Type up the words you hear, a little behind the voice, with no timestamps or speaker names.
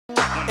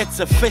It's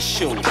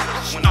official.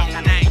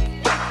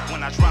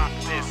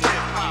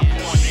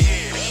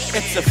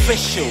 It's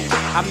official.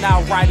 I'm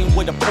now riding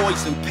with a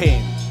poison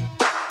pen.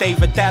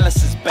 David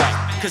Dallas is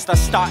back, cause they're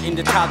starting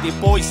to tell their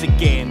boys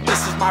again.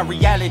 This is my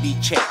reality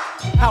check.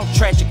 How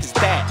tragic is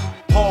that?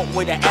 Part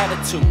with an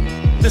attitude.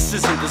 This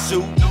isn't the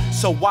zoo,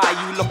 so why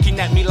are you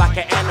looking at me like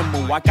an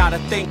animal? I gotta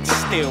think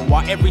still,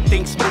 while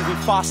everything's moving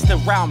fast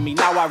around me.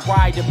 Now I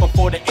ride it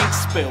before the ink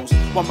spills,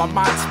 while my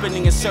mind's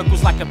spinning in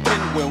circles like a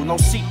pinwheel. No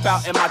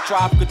seatbelt in my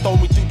drive could throw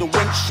me through the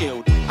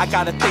windshield. I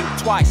gotta think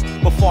twice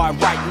before I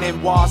write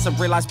memoirs and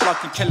realize blood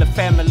can kill a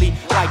family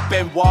like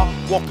Benoit.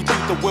 Walking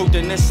through the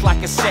wilderness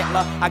like a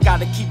settler. I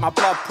gotta keep my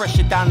blood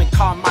pressure down and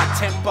calm my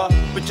temper.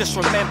 But just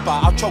remember,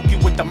 I'll choke you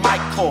with the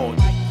mic cord,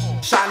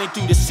 shining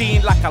through the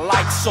scene like a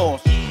light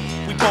source.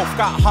 We both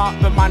got heart,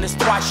 but mine is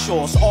twice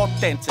yours.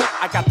 Authentic,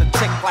 I got the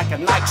tick like a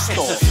Nike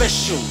store. It's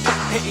official,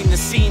 hitting the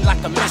scene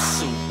like a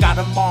missile. Got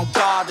them on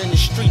guard in the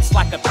streets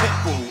like a pit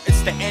bull.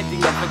 It's the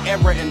ending of an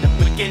era and the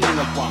beginning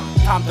of one.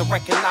 Time to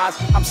recognize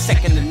I'm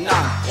second to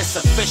none. It's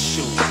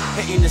official,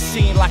 hitting the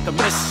scene like a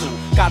missile.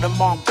 Got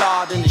them on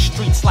guard in the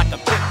streets like a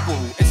pit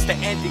bull. It's the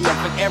ending of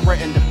an era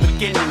and the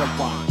beginning of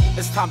one.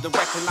 It's time to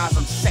recognize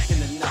I'm second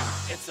to none.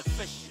 It's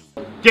official.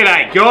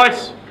 G'day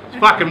guys. It's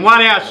fucking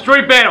 1 hour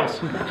street battles.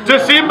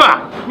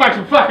 December. Make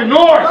some fucking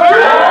noise.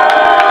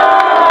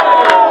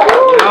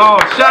 Oh,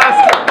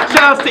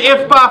 shout outs to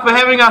F-Bar for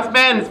having us,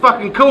 man. It's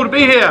fucking cool to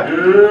be here.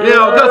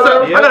 Yeah,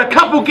 I got a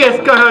couple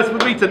guest co-hosts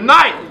with me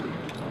tonight.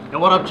 And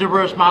what up,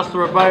 Gibberish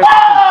Master of both?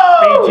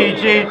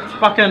 BTG.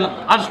 Fucking,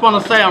 I just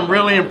want to say I'm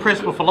really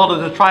impressed with a lot of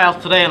the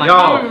tryouts today, and I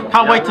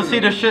can't wait to see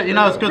this shit. You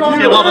know, it's good to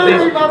see a lot of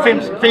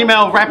these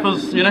female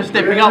rappers, you know,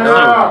 stepping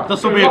up. So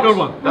this will be a good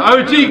one. The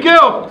OG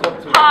girl.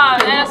 Hi,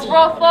 it's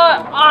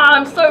Rotha.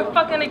 I'm so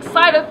fucking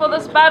excited for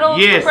this battle.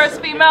 Yes.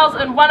 First females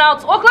in 1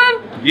 ounce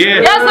Auckland.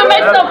 Yes. Yes, so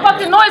make some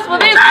fucking noise for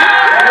this.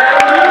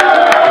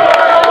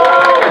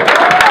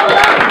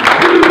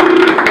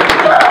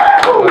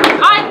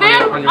 Alright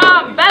then,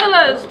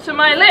 battlers to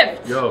my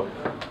left. Yo.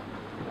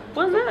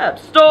 What's up?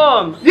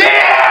 Storme!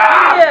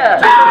 Yeah!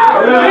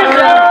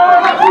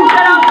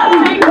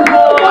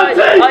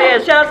 Oh yeah,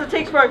 shout out to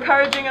Teeks for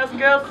encouraging us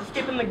girls to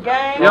step in the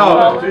game.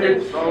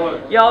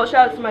 Yo,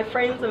 shout out to my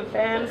friends and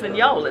fans, and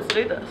yo, let's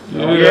do this.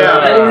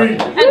 Yeah!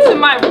 And to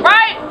my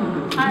right,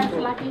 hi,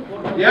 Lucky.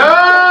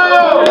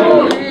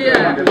 Yo!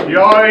 Yeah.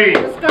 Yoi!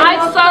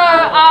 Alright,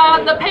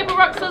 so the paper,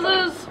 rock,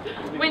 scissors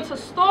went to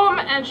Storme,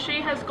 and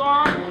she has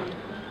gone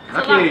to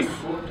Lucky. Lux.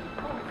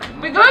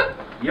 We good?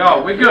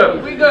 Yo, we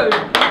good. We good.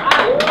 Come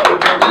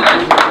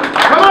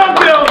on,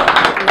 Bill!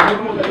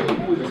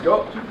 Let's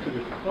go.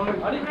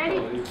 Ready?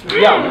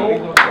 Yeah.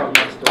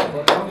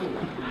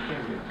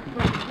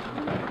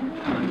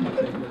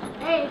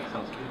 Hey,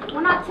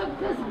 when I took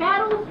this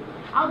battle,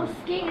 I was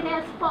scared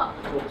as fuck.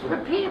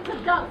 Prepared to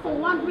duck for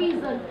one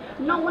reason.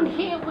 No one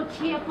here would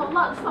cheer for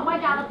luck, so I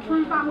gotta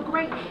prove I'm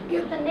great.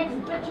 Give the next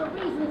bitch a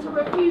reason to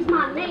refuse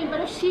my name.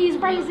 But if she's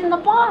raising the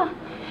bar,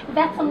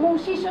 that's a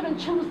move she shouldn't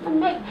choose to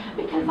make,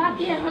 because I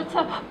dare her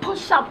to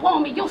push up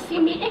on me. You'll see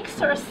me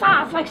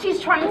exercise like she's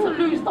trying to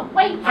lose the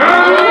weight.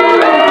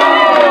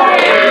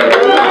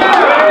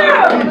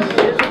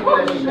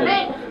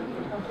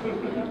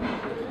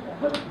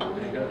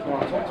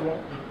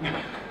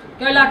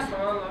 Go, Lux.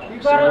 You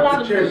gotta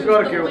Lux. Cheers,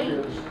 gotta kill.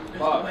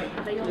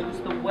 Lose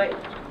the weight.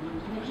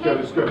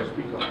 Let's go,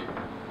 speak up.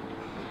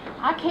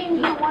 I came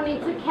here wanting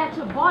to catch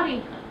a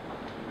body.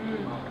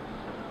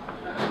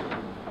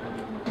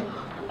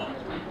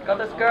 Got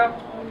this, girl?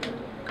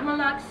 Come on,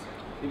 Lux.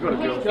 You gotta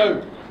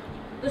go.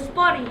 This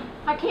body.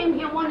 I came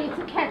here wanting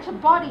to catch a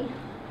body.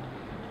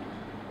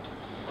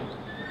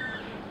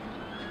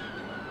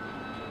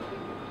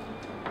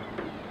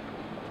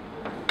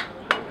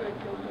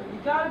 You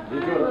gotta You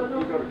gotta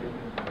go.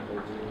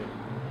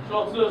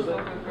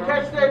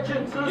 catch that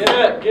chin, sis.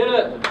 Get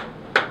it.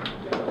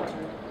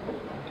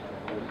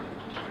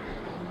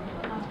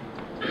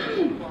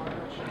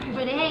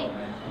 But hey,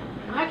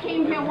 I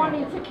came here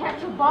wanting to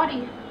catch a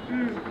body.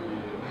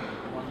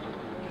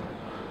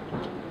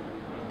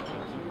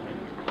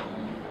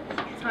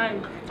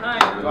 Time.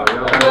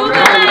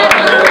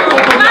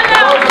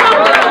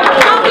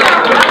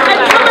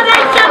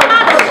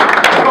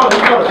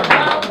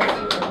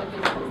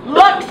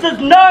 Lux is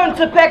known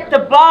to pack the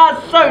bars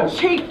so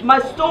cheap. My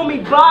stormy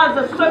bars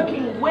are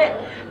soaking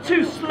wet.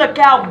 Too slick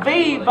out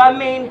Vive. I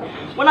mean,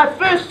 when I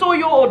first saw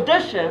your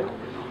audition,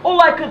 all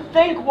I could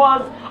think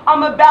was,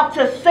 I'm about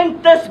to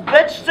sink this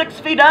bitch 6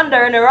 feet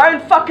under in her own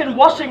fucking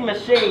washing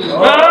machine.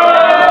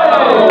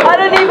 I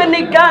didn't even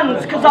need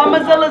guns, cause I'm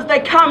as ill as they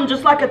come,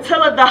 just like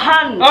Attila the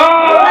Hun.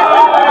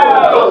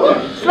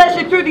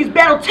 Slashing through these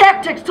battle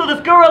tactics till this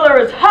gorilla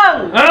is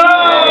hung.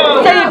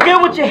 Say you're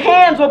good with your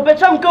hands, well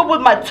bitch, I'm good with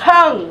my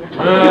tongue.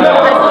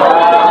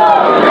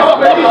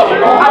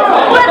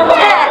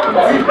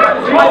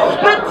 I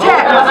spit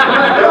tact.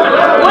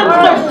 What's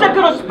so sick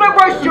of the spit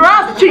roast your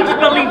ass cheeks,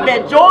 believe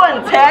that jaw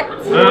intact.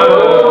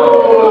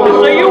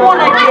 So you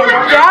wanna get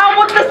down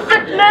with the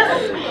sickness?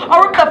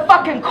 I'll rip the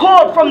fucking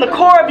cord from the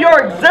core of your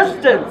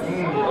existence.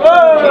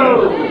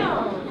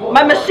 Whoa!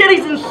 My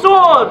machetes and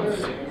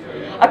swords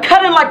are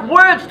cutting like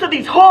words to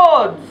these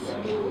hordes.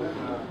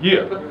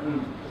 Yeah.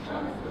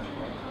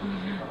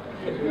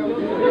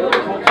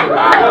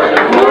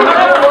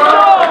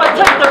 I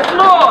take the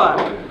floor.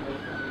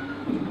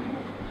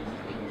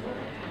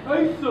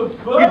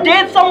 You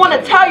dared someone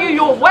to tell you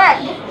you're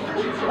whack.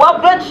 Well,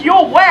 bitch,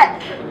 you're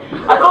whack.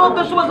 I thought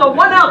this was a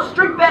one-out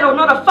street battle,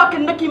 not a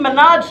fucking Nicki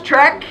Minaj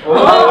track.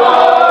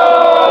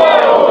 Oh!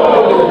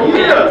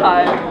 Yeah.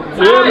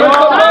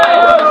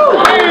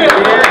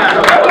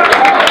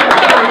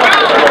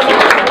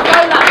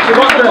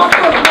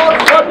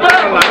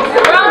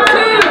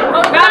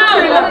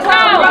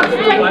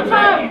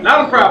 Loud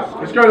and proud.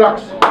 Let's go,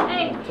 Lux.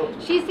 Hey,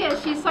 she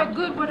says she's so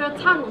good with her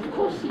tongue. Of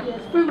course she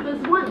is. Fruit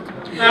is one.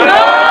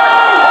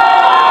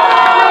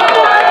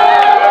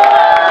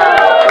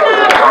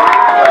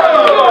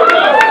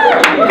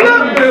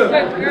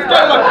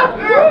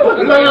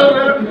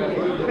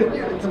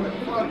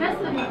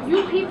 Listen,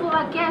 you people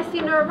are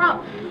gassing her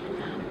up.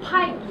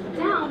 Pipe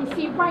down.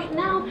 See, right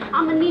now,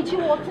 I'm gonna need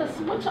you all to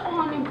switch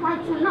on and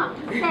brighten up.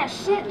 That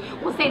shit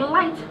was a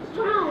light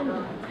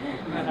brown.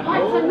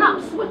 Lighten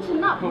up,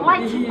 switching up,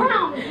 light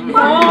brown.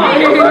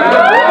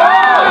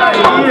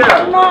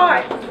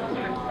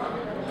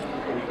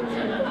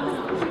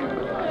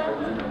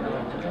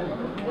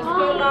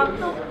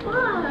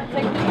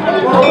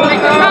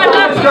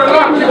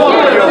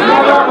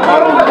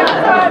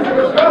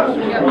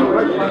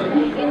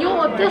 In your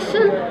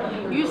audition,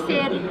 you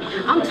said,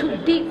 I'm too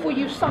deep for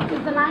you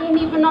suckers and I ain't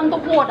even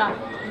underwater,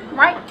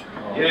 right?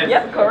 Yes.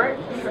 Yep,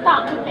 correct.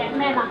 Stop with that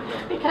manner,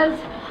 because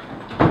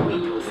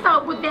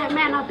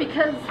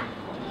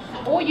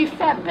all you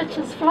fat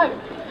bitches float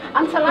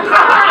until I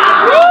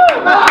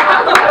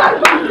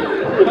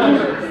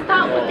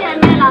stop with that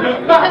manner,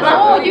 because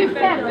all you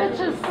fat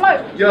bitches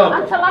float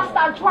until I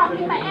start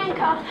dropping the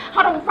anchor.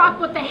 I don't rock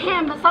with the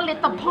hammers, I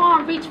let the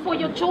palm reach for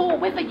your jaw,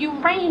 whether you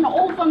reign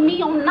over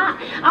me or not.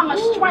 I'm a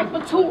strike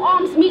with two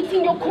arms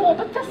meeting your core,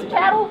 but this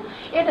battle,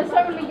 it is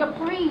only a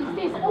breeze.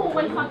 There's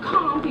always a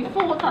calm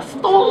before the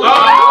storm.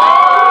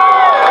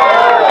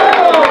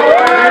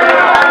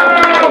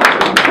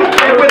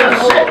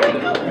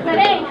 But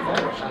hey,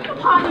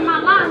 pardon my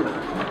lines,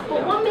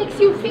 but what makes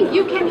you think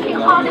you can hit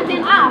harder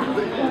than I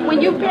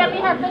when you barely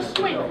have the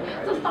strength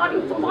to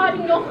starting to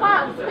harden your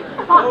thighs?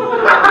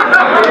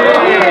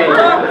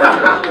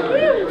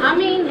 I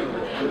mean,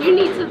 you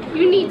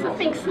need to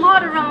think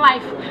smarter in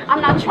life.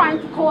 I'm not trying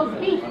to cause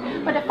beef,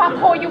 but if I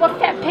call you a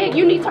fat pig,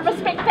 you need to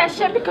respect that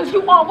shit because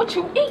you are what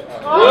you eat.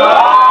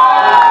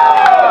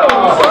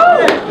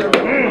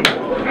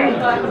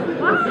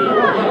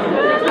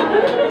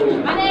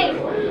 But hey,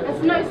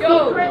 it's no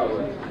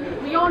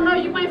secret. We all know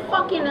you ain't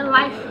fucking in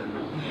life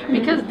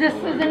because this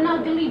is an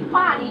ugly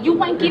body.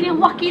 You ain't getting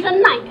lucky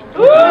tonight.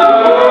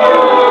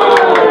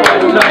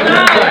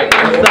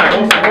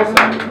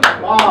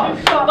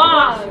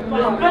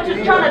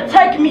 Bitches trying to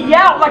take me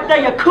out like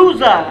they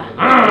Yakuza.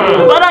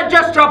 But I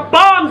just drop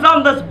bombs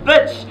on this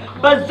bitch.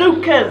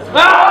 Bazookas.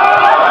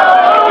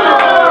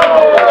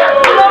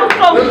 Flow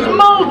so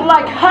smooth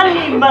like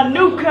honey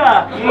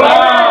manuka.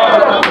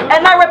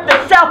 And I rep the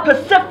South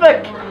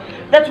Pacific.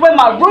 That's where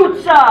my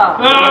roots are.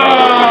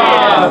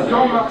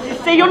 You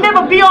see, you'll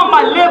never be on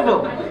my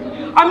level.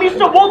 I'm used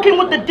to walking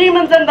with the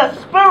demons and the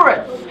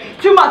spirits.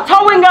 To my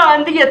towinga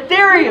and the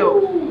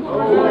ethereal.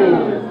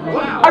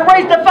 I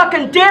raise the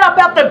fucking dead up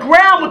out the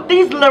ground with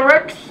these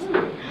lyrics.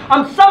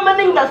 I'm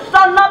summoning the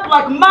sun up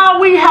like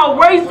Maui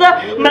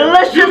Hellraiser,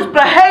 malicious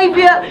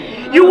behavior.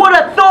 You would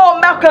have thought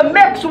Malcolm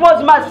X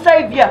was my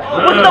savior.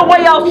 With the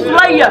way I'll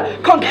slay ya,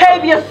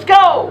 concave your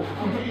skull.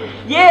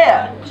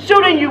 Yeah,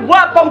 shooting you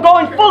up, I'm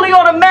going fully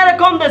automatic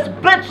on this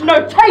bitch,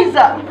 no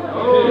taser.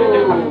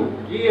 Oh,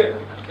 yeah.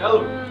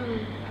 Go.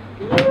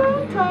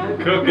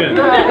 Cooking.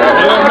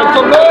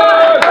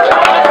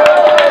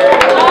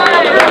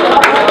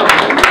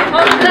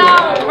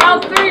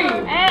 Round 3.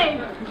 Hey,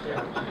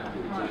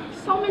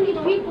 so many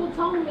people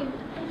told me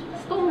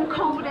Storme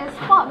cold as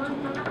fuck.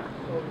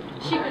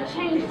 She could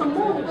change the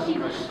mood.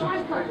 She's a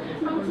striker,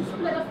 known to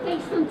split her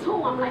face in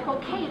two. I'm like,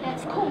 okay,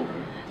 that's cool.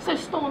 So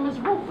Storme is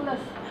ruthless.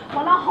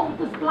 While I hold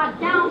this block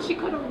down, she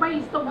could have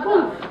raised the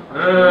roof.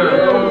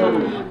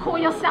 Call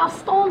yourself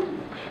Storme?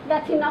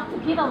 That's enough to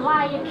get a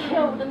liar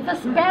killed. In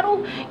this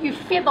battle, you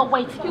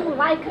featherweight, you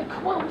like a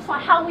quill. So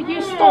how are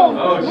you, Storme?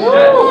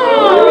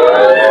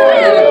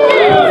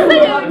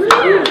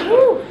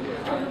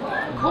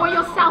 Call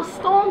yourself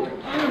Storme?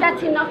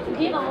 That's enough to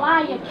get a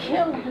liar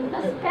killed. In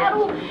this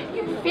battle,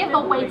 you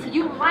featherweight,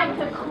 you like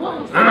a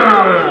quill. So,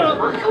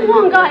 come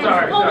on, guys.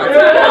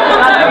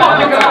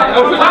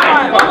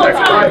 One more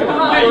time.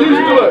 Get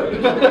used to it.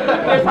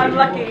 Yes, I'm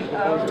lucky.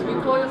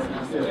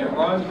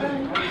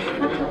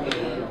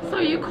 So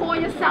you call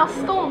yourself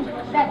Storme?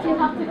 That's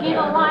enough to get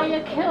a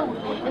liar killed.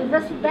 In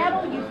this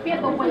battle, you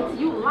featherweight,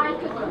 you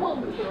like a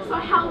quill. So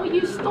how are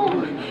you,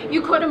 Storme?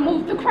 You could have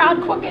moved the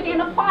crowd quicker than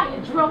a fire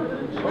drill.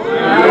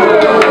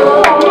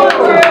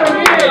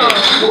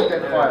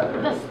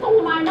 The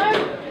Storme I know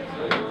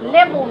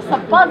levels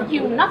above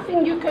you,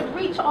 nothing you could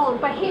reach on,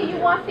 but here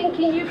you are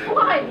thinking you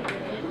fly.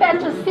 That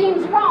just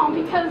seems wrong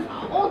because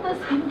all this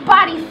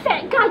body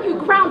fat got you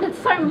grounded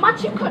so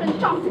much you couldn't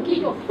jump to get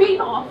your feet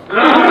off.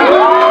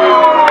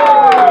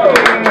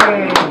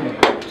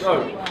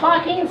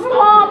 Fucking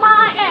stole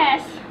my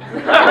ass.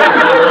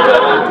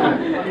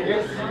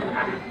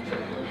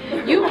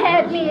 You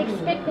had me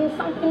expecting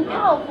something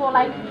powerful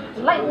like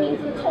lightnings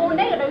and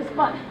tornadoes,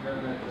 but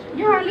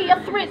you're only a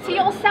threat to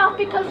yourself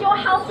because your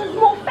house is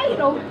more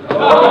fatal.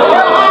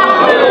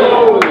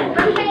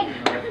 Hey,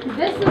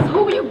 this is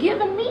who you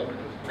giving me?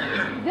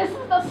 This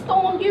is the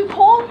storm you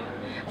call?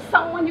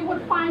 Someone you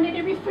would find at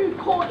every food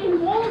court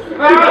in malls?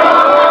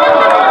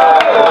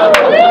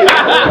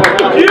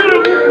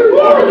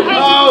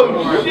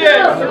 Oh,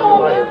 shit! The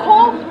storm you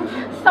call?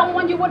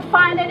 Someone you would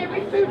find at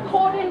every food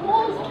court in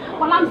malls?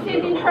 Well, I'm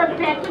sending her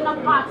back in a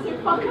box.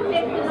 If I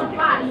connect in a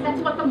box,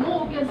 that's what the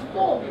morgue is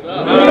for.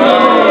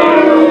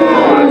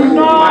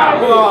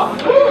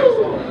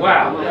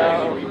 Wow.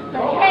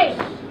 Hey,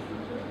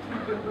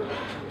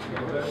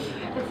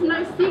 it's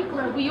no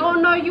secret. We all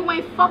know you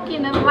ain't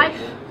fucking in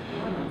life.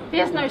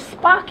 There's no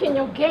spark in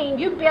your game.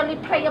 You barely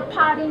play a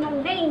part in your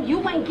name.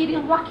 You ain't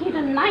getting lucky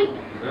tonight.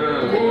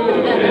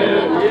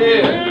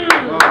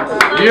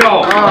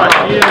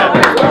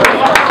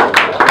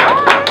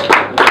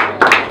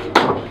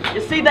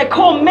 You see, they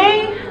call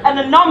me an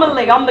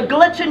anomaly. I'm the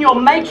glitch in your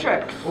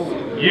matrix.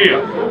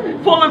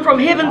 Fallen from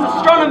heaven's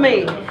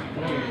astronomy.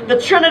 The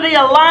Trinity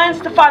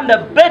aligns to find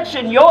the bitch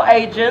in your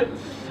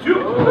agents.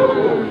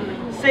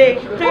 See,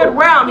 third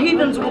round,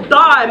 heathens will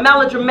die,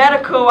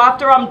 melodramatical.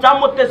 After I'm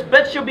done with this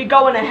bitch, you'll be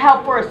going to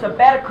hell for a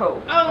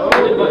sabbatical.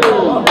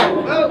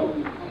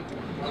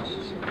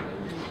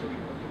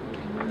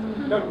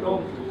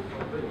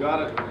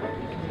 Got it.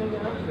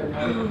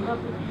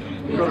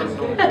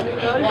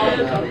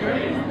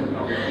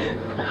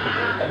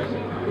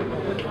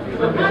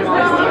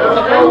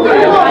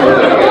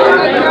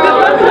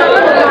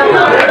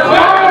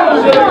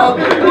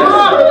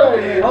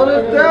 Hold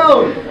it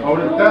down. Hold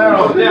it down.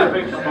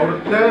 Hold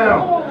it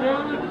down.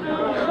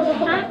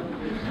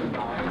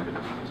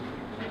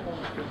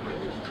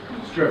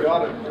 It's good.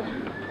 Got it.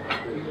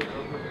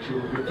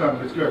 Good time.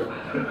 It's good.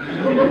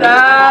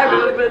 Nah,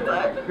 good bit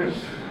time.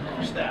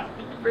 Freestyle.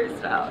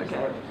 Freestyle,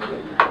 okay.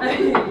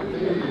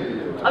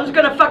 I'm just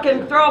gonna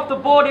fucking throw off the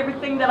board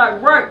everything that I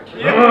wrote.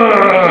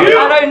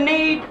 I don't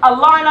need a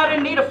line, I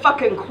don't need a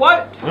fucking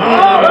quote.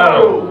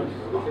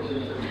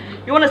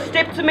 You wanna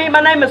step to me?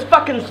 My name is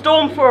fucking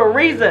Storm for a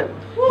reason.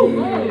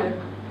 Storm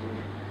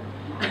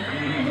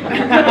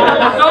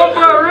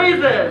for a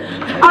reason.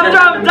 After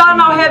I'm done,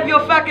 I'll have your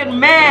fucking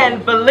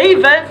man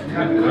believe it.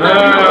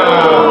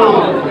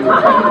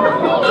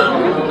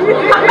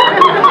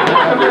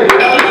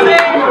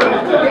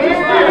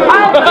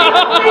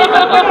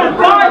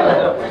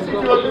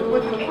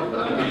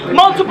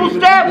 Multiple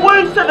stab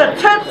wounds to the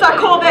tits, I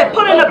call that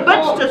putting a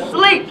bitch to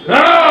sleep. No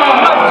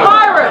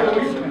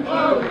tyrants.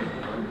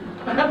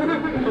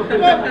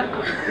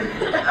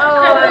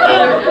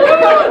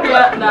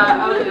 Yeah, nah,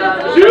 I was done.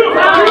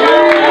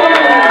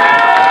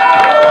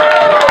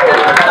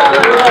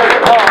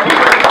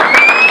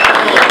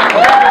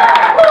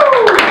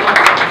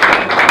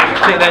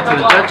 Take that to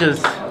the judges.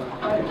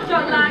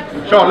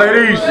 Short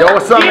ladies. Yo,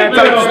 what's up, man?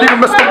 Tell it to Stephen,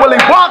 Mr. Willie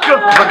Walker.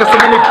 I got so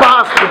many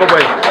bars to give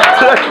away.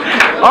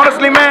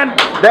 Honestly, man,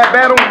 that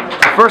battle,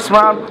 the first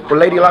round, where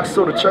Lady Luck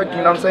sort of choked, you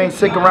know what I'm saying?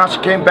 Second round, she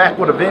came back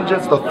with a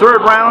vengeance. The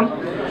third round,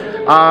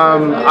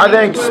 I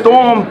think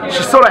Storm,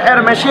 she sort of had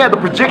it, man. She had the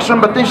projection,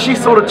 but then she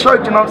sort of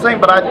choked, you know what I'm saying?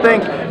 But I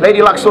think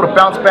Lady Luck sort of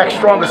bounced back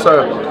stronger.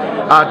 So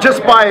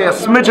just by a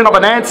smidgen of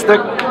an ant stick,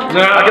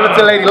 I give it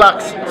to Lady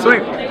Luck.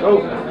 Sweet.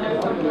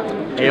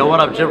 Hey, what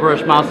up,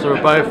 Gibberish Master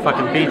of both,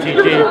 fucking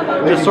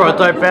BTG. Just saw a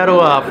dope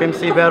battle,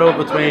 FMC battle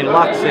between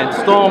Lux and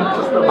Storm.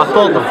 I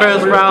thought the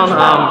first round,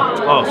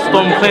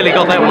 Storm clearly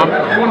got that one.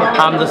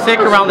 The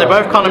second round, they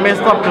both kind of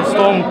messed up because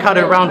Storm cut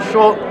her round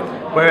short,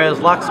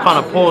 whereas Lux kind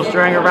of paused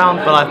during her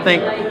round, but I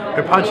think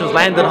her punches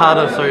landed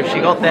harder, so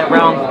she got that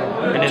round.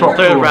 And then the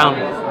third round,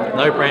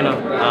 no-brainer,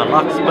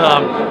 Lux.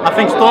 But I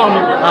think Storm,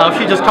 if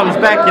she just comes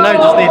back, you know,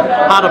 just need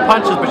harder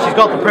punches, but she's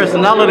got the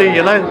personality,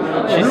 you know,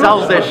 she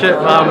sells that shit.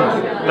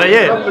 But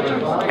yeah,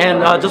 and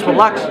just with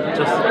Lux,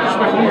 just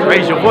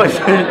raise your voice,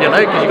 you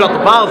know, because you got the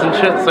bars and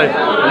shit, so you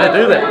know,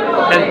 do that.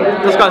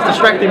 And this guy's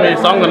distracting me,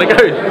 so I'm gonna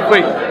go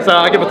quick. So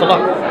I give it to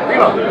Lux.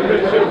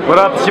 What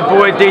up, it's your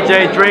boy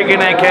DJ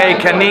Dragon, aka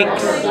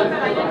Canix.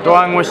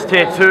 Dying Wish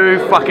Tattoo.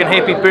 Fucking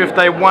happy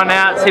birthday, 1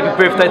 ounce. Happy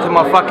birthday to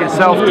my fucking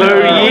self too.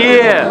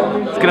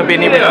 Yeah, it's gonna be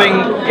an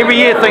every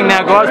year thing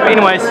now, guys. But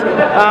anyways,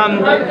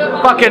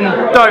 fucking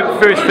dope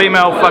first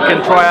female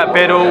fucking tryout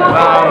battle.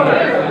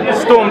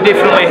 Storm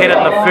definitely had it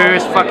in the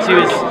first. Fuck,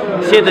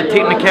 she had the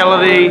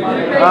technicality.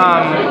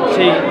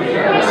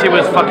 She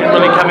was fucking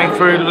really coming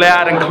through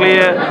loud and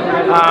clear.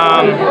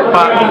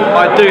 But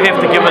I do have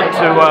to give it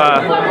to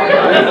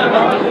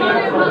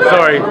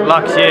Sorry,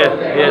 Lux, yeah.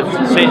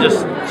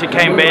 She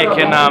came back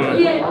and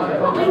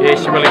yeah,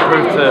 she really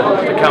proved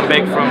to come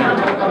back from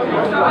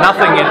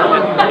nothing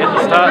at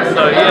the start.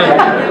 So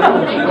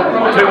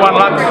yeah, 2-1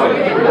 Lux.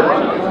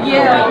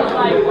 Yeah.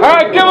 All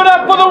right, give it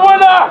up for the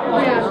winner,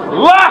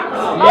 Lux.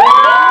 Yeah.